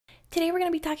Today we're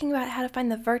going to be talking about how to find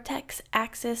the vertex,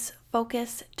 axis,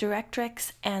 focus,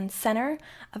 directrix, and center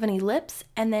of an ellipse,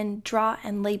 and then draw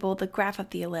and label the graph of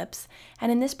the ellipse.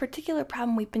 And in this particular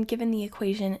problem, we've been given the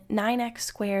equation 9x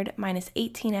squared minus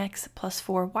 18x plus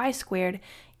 4y squared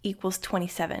equals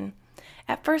 27.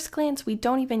 At first glance, we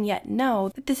don't even yet know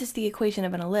that this is the equation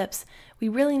of an ellipse. We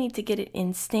really need to get it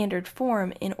in standard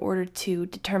form in order to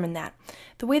determine that.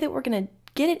 The way that we're going to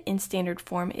get it in standard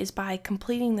form is by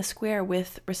completing the square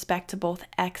with respect to both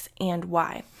x and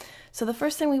y. So the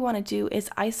first thing we want to do is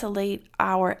isolate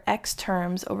our x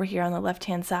terms over here on the left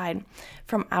hand side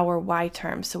from our y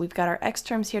terms. So we've got our x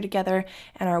terms here together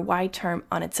and our y term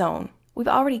on its own. We've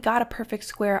already got a perfect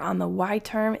square on the y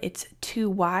term. It's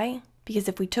 2y, because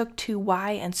if we took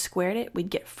 2y and squared it,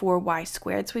 we'd get 4y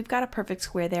squared. So we've got a perfect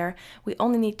square there. We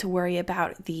only need to worry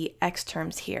about the x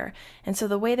terms here. And so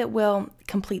the way that we'll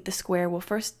complete the square, we'll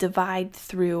first divide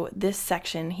through this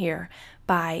section here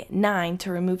by 9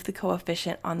 to remove the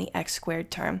coefficient on the x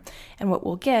squared term. And what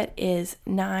we'll get is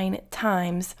 9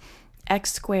 times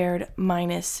x squared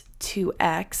minus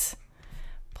 2x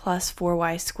plus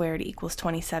 4y squared equals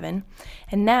 27.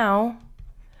 And now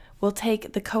we'll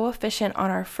take the coefficient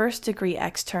on our first degree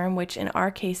x term, which in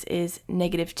our case is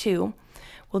 -2.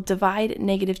 We'll divide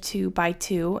 -2 by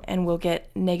 2 and we'll get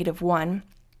 -1.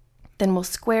 Then we'll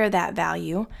square that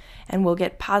value and we'll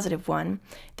get +1.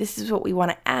 This is what we want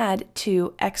to add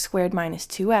to x squared minus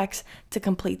 2x to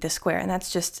complete the square. And that's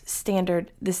just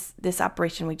standard, this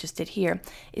operation we just did here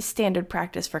is standard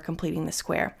practice for completing the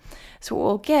square. So what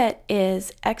we'll get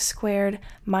is x squared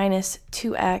minus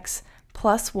 2x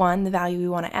plus 1, the value we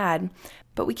want to add,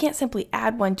 but we can't simply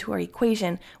add 1 to our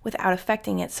equation without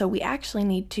affecting it, so we actually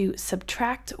need to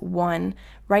subtract 1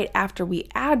 right after we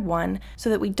add 1 so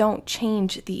that we don't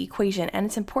change the equation. And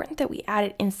it's important that we add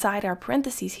it inside our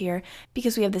parentheses here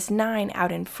because we have this 9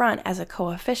 out in front as a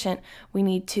coefficient. We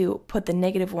need to put the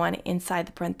 -1 inside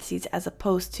the parentheses as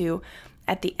opposed to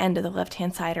at the end of the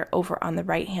left-hand side or over on the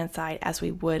right-hand side as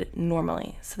we would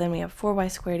normally. So then we have 4y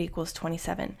squared equals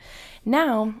 27.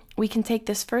 Now we can take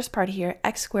this first part here,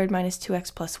 x squared minus 2x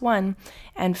plus 1,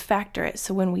 and factor it.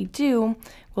 So when we do,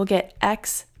 we'll get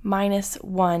x minus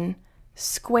 1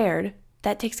 squared.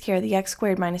 That takes care of the x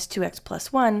squared minus 2x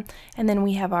plus 1, and then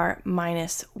we have our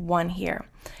minus 1 here.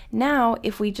 Now,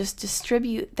 if we just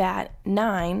distribute that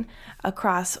 9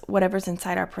 across whatever's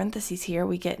inside our parentheses here,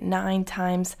 we get 9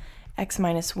 times x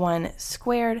minus 1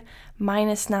 squared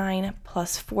minus 9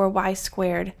 plus 4y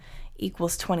squared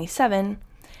equals 27.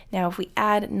 Now if we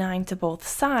add 9 to both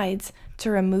sides to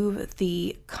remove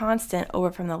the constant over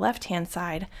from the left-hand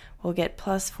side, we'll get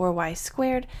plus 4y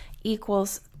squared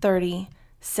equals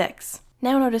 36.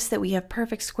 Now notice that we have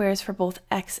perfect squares for both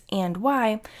x and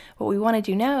y. What we want to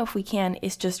do now, if we can,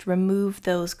 is just remove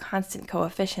those constant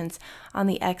coefficients on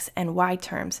the x and y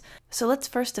terms. So let's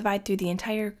first divide through the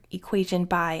entire equation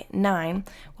by 9.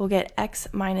 We'll get x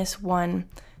minus 1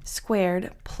 squared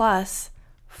plus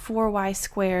 4y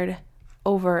squared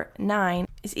over 9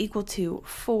 is equal to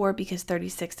 4 because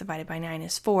 36 divided by 9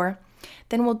 is 4.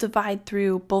 Then we'll divide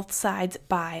through both sides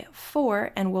by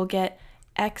 4 and we'll get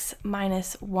x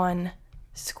minus 1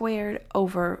 squared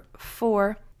over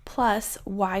 4 plus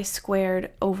y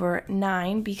squared over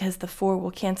 9 because the 4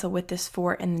 will cancel with this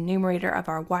 4 in the numerator of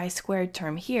our y squared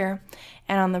term here.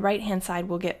 And on the right hand side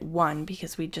we'll get 1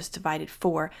 because we just divided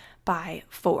 4 by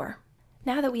 4.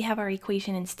 Now that we have our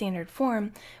equation in standard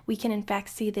form, we can in fact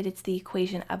see that it's the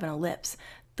equation of an ellipse.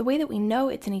 The way that we know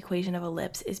it's an equation of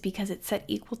ellipse is because it's set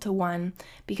equal to 1,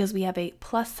 because we have a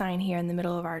plus sign here in the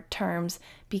middle of our terms,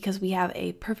 because we have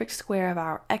a perfect square of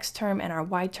our x term and our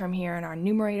y term here in our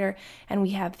numerator, and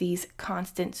we have these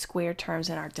constant square terms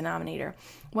in our denominator.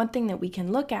 One thing that we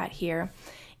can look at here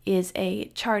is a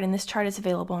chart, and this chart is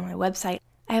available on my website.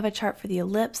 I have a chart for the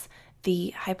ellipse,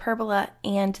 the hyperbola,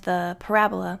 and the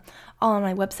parabola all on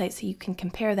my website so you can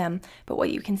compare them. But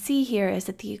what you can see here is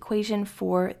that the equation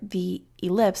for the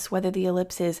ellipse, whether the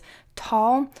ellipse is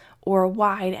tall or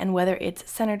wide and whether it's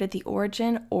centered at the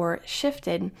origin or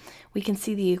shifted, we can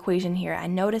see the equation here.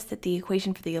 And notice that the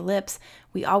equation for the ellipse,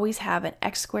 we always have an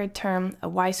x squared term, a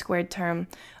y squared term,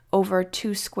 over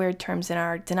 2 squared terms in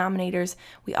our denominators.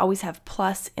 We always have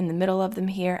plus in the middle of them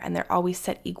here, and they're always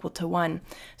set equal to 1.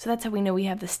 So that's how we know we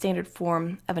have the standard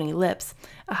form of an ellipse.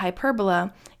 A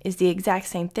hyperbola is the exact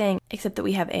same thing, except that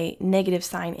we have a negative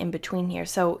sign in between here.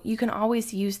 So you can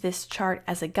always use this chart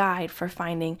as a guide for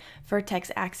finding vertex,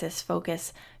 axis,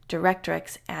 focus,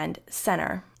 directrix, and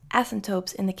center.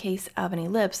 Asymptotes in the case of an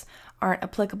ellipse aren't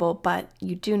applicable, but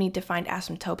you do need to find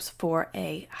asymptotes for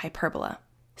a hyperbola.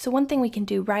 So one thing we can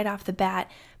do right off the bat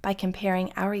by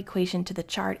comparing our equation to the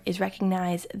chart is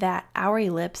recognize that our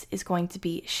ellipse is going to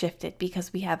be shifted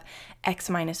because we have x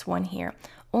minus 1 here.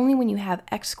 Only when you have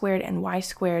x squared and y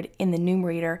squared in the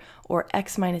numerator, or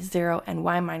x minus 0 and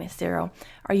y minus 0,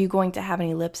 are you going to have an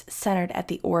ellipse centered at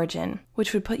the origin,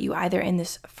 which would put you either in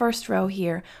this first row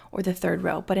here or the third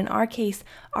row. But in our case,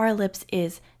 our ellipse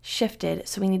is shifted,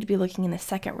 so we need to be looking in the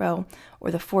second row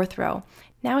or the fourth row.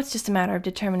 Now it's just a matter of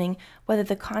determining whether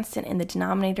the constant in the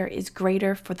denominator is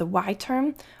greater for the y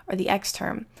term or the x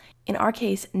term. In our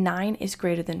case, 9 is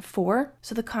greater than 4,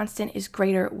 so the constant is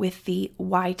greater with the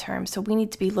y term. So we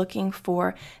need to be looking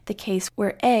for the case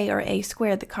where a, or a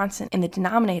squared, the constant in the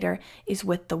denominator, is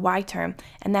with the y term,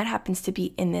 and that happens to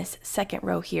be in this second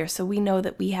row here. So we know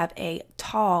that we have a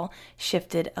tall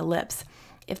shifted ellipse.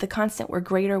 If the constant were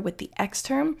greater with the x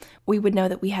term, we would know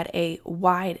that we had a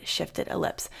wide shifted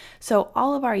ellipse. So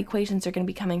all of our equations are going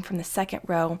to be coming from the second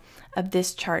row of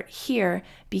this chart here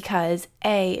because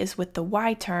a is with the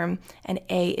y term and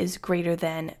a is greater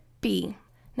than b.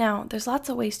 Now, there's lots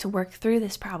of ways to work through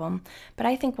this problem, but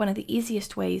I think one of the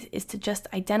easiest ways is to just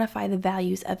identify the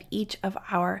values of each of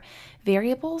our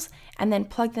variables and then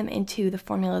plug them into the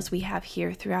formulas we have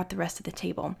here throughout the rest of the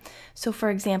table. So for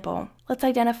example, let's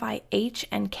identify h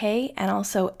and k and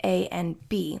also a and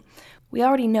b. We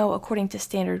already know, according to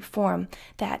standard form,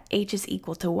 that h is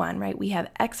equal to 1, right? We have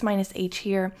x minus h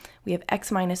here, we have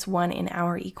x minus 1 in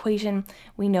our equation.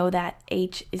 We know that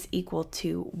h is equal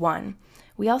to 1.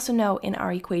 We also know in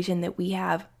our equation that we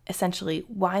have essentially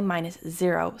y minus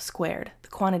 0 squared, the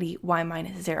quantity y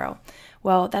minus 0.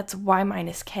 Well, that's y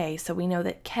minus k, so we know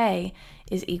that k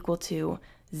is equal to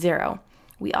 0.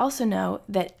 We also know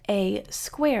that a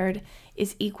squared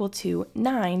is equal to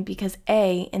 9 because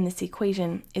a in this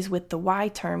equation is with the y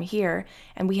term here,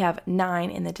 and we have 9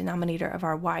 in the denominator of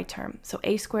our y term. So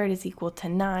a squared is equal to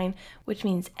 9, which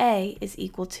means a is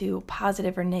equal to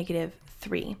positive or negative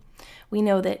 3. We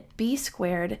know that b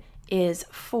squared is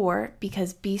 4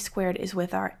 because b squared is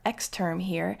with our x term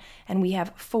here, and we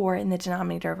have 4 in the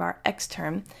denominator of our x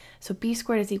term. So b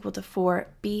squared is equal to 4.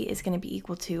 b is going to be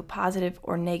equal to positive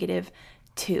or negative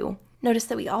 2. Notice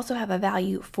that we also have a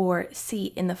value for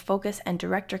c in the focus and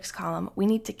directrix column. We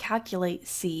need to calculate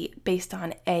c based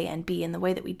on a and b, and the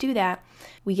way that we do that,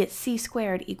 we get c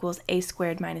squared equals a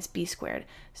squared minus b squared.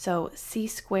 So c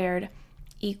squared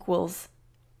equals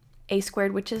a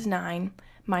squared, which is 9,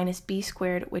 minus b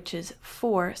squared, which is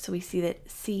 4. So we see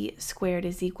that c squared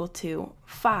is equal to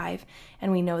 5,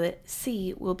 and we know that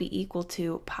c will be equal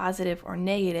to positive or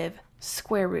negative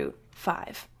square root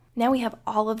 5. Now we have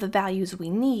all of the values we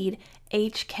need,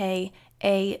 h, k,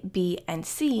 a, b, and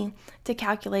c, to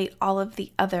calculate all of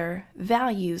the other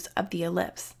values of the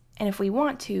ellipse. And if we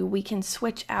want to, we can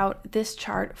switch out this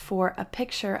chart for a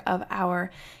picture of our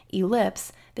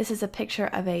ellipse. This is a picture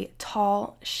of a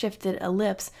tall, shifted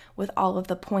ellipse with all of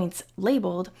the points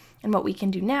labeled. And what we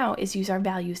can do now is use our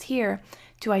values here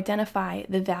to identify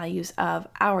the values of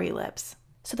our ellipse.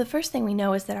 So the first thing we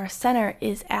know is that our center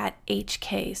is at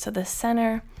hk. So the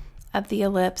center of the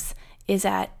ellipse is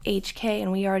at hk,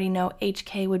 and we already know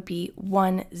hk would be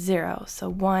 1, 0. So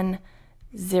 1,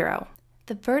 0.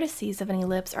 The vertices of an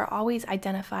ellipse are always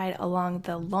identified along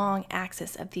the long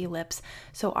axis of the ellipse.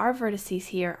 So our vertices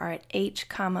here are at h,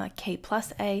 k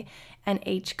plus a and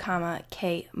h,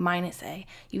 k minus a.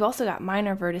 You've also got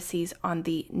minor vertices on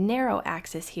the narrow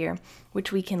axis here,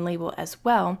 which we can label as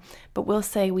well, but we'll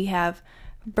say we have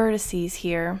vertices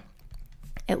here,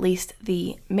 at least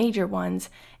the major ones,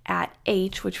 at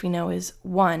h, which we know is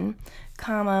 1,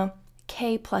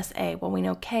 k plus a. Well, we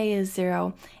know k is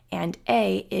 0 and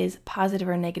a is positive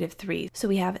or negative 3. So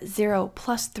we have 0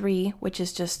 plus 3, which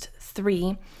is just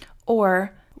 3,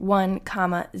 or 1,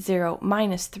 0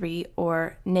 minus 3,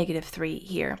 or negative 3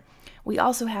 here. We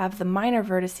also have the minor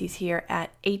vertices here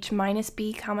at h minus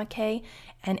b, k,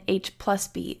 and h plus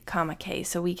b, k.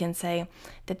 So we can say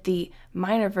that the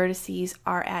minor vertices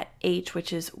are at h,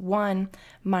 which is 1,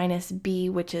 minus b,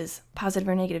 which is positive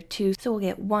or negative 2. So we'll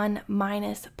get 1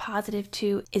 minus positive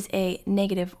 2 is a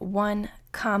negative 1,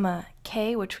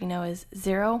 k, which we know is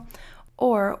 0,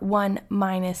 or 1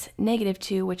 minus negative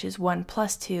 2, which is 1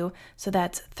 plus 2. So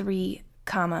that's 3,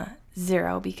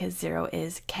 0, because 0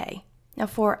 is k. Now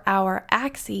for our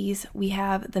axes, we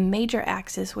have the major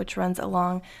axis, which runs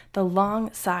along the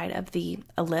long side of the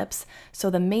ellipse. So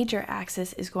the major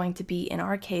axis is going to be, in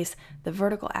our case, the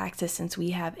vertical axis, since we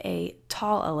have a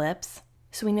tall ellipse.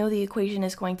 So we know the equation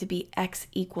is going to be x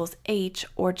equals h,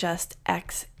 or just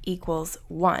x equals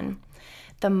 1.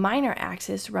 The minor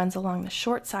axis runs along the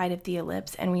short side of the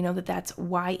ellipse, and we know that that's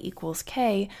y equals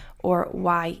k, or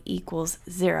y equals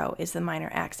 0 is the minor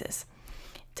axis.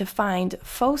 To find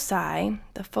foci,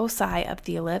 the foci of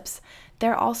the ellipse,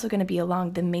 they're also going to be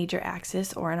along the major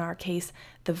axis, or in our case,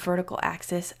 the vertical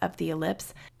axis of the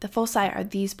ellipse. The foci are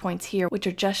these points here, which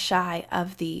are just shy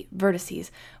of the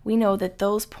vertices. We know that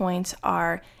those points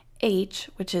are h,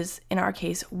 which is in our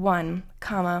case 1,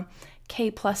 comma,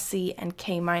 k plus c and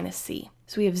k minus c.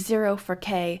 So we have 0 for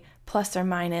k plus or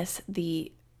minus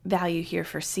the value here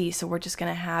for c. So we're just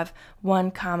going to have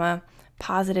 1 comma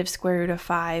positive square root of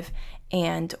 5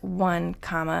 and 1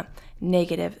 comma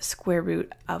negative square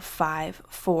root of 5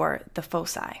 for the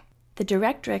foci. The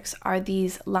directrix are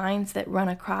these lines that run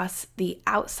across the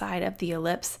outside of the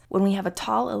ellipse. When we have a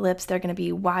tall ellipse, they're going to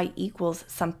be y equals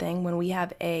something. When we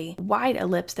have a wide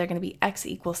ellipse, they're going to be x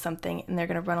equals something, and they're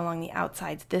going to run along the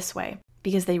outsides this way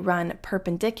because they run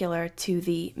perpendicular to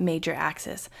the major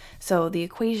axis. So the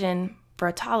equation for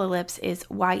a tall ellipse is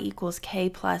y equals k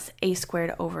plus a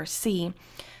squared over c.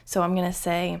 So I'm going to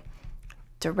say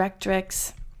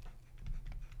directrix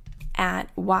at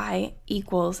y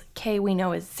equals k, we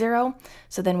know is 0,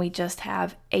 so then we just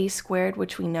have a squared,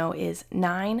 which we know is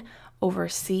 9 over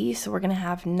c, so we're going to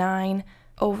have 9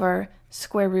 over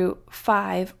square root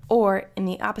 5, or in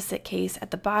the opposite case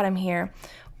at the bottom here,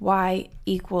 y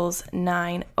equals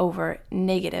 9 over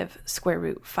negative square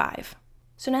root 5.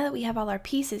 So now that we have all our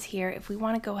pieces here, if we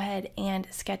want to go ahead and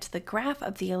sketch the graph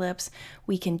of the ellipse,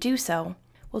 we can do so.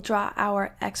 We'll draw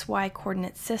our xy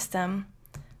coordinate system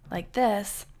like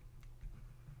this.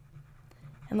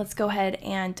 And let's go ahead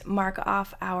and mark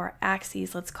off our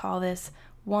axes. Let's call this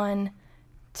 1,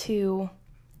 2,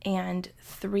 and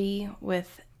 3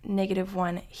 with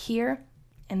 -1 here.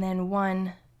 And then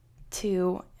 1,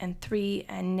 2, and 3,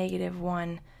 and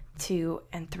 -1, 2,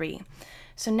 and 3.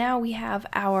 So now we have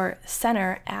our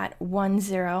center at 1,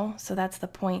 0. So that's the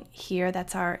point here.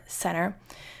 That's our center.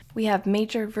 We have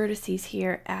major vertices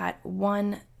here at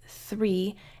 1,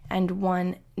 3, and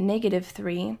 1,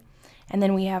 -3. And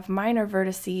then we have minor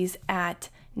vertices at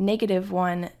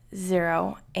 -1,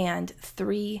 0, and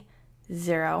 3,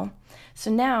 0.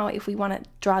 So now if we want to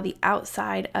draw the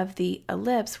outside of the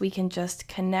ellipse, we can just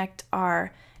connect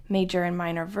our major and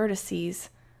minor vertices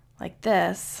like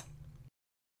this.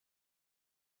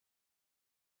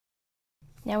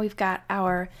 Now we've got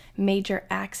our major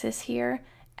axis here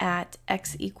at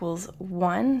x equals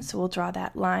 1. So we'll draw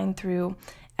that line through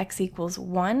x equals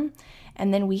 1.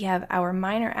 And then we have our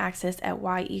minor axis at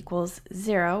y equals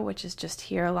 0, which is just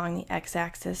here along the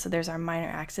x-axis. So there's our minor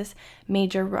axis.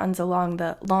 Major runs along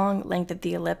the long length of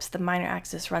the ellipse. The minor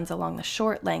axis runs along the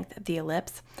short length of the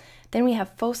ellipse. Then we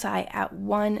have foci at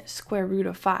 1 square root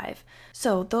of 5.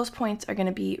 So those points are going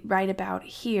to be right about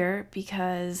here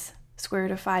because square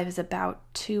root of 5 is about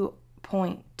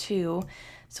 2.2.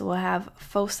 So we'll have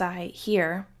foci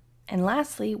here. And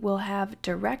lastly, we'll have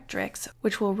directrix,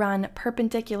 which will run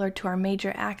perpendicular to our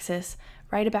major axis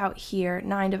right about here.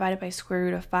 9 divided by square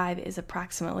root of 5 is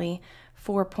approximately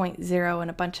 4.0 and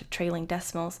a bunch of trailing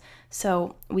decimals.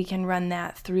 So we can run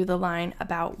that through the line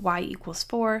about y equals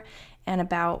 4 and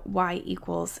about y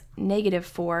equals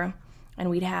 -4. And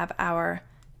we'd have our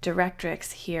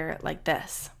directrix here like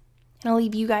this. And I'll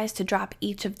leave you guys to drop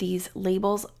each of these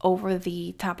labels over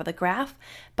the top of the graph,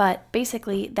 but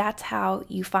basically that's how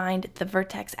you find the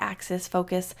vertex, axis,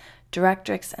 focus,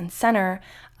 directrix, and center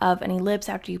of an ellipse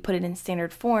after you put it in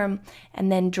standard form,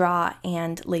 and then draw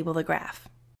and label the graph.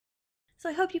 So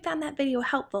I hope you found that video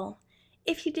helpful.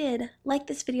 If you did, like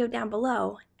this video down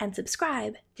below and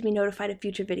subscribe to be notified of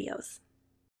future videos.